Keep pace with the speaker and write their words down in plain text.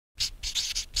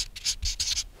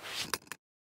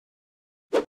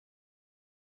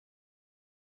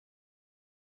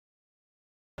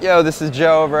Yo, this is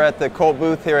Joe over at the Colt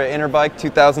booth here at Interbike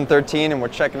 2013, and we're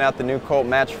checking out the new Colt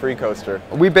Match freecoaster.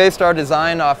 We based our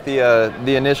design off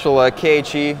the initial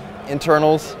KHE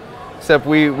internals, except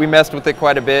we messed with it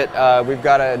quite a bit. We've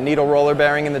got a needle roller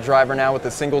bearing in the driver now with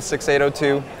a single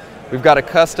 6802. We've got a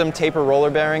custom taper roller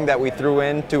bearing that we threw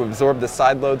in to absorb the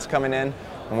side loads coming in,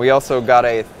 and we also got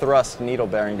a thrust needle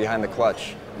bearing behind the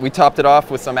clutch. We topped it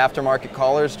off with some aftermarket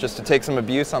collars just to take some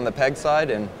abuse on the peg side,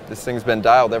 and this thing's been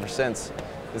dialed ever since.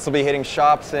 This will be hitting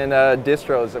shops and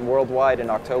distros and worldwide in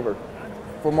October.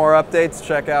 For more updates,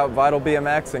 check out Vital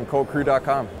BMX and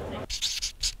ColtCrew.com.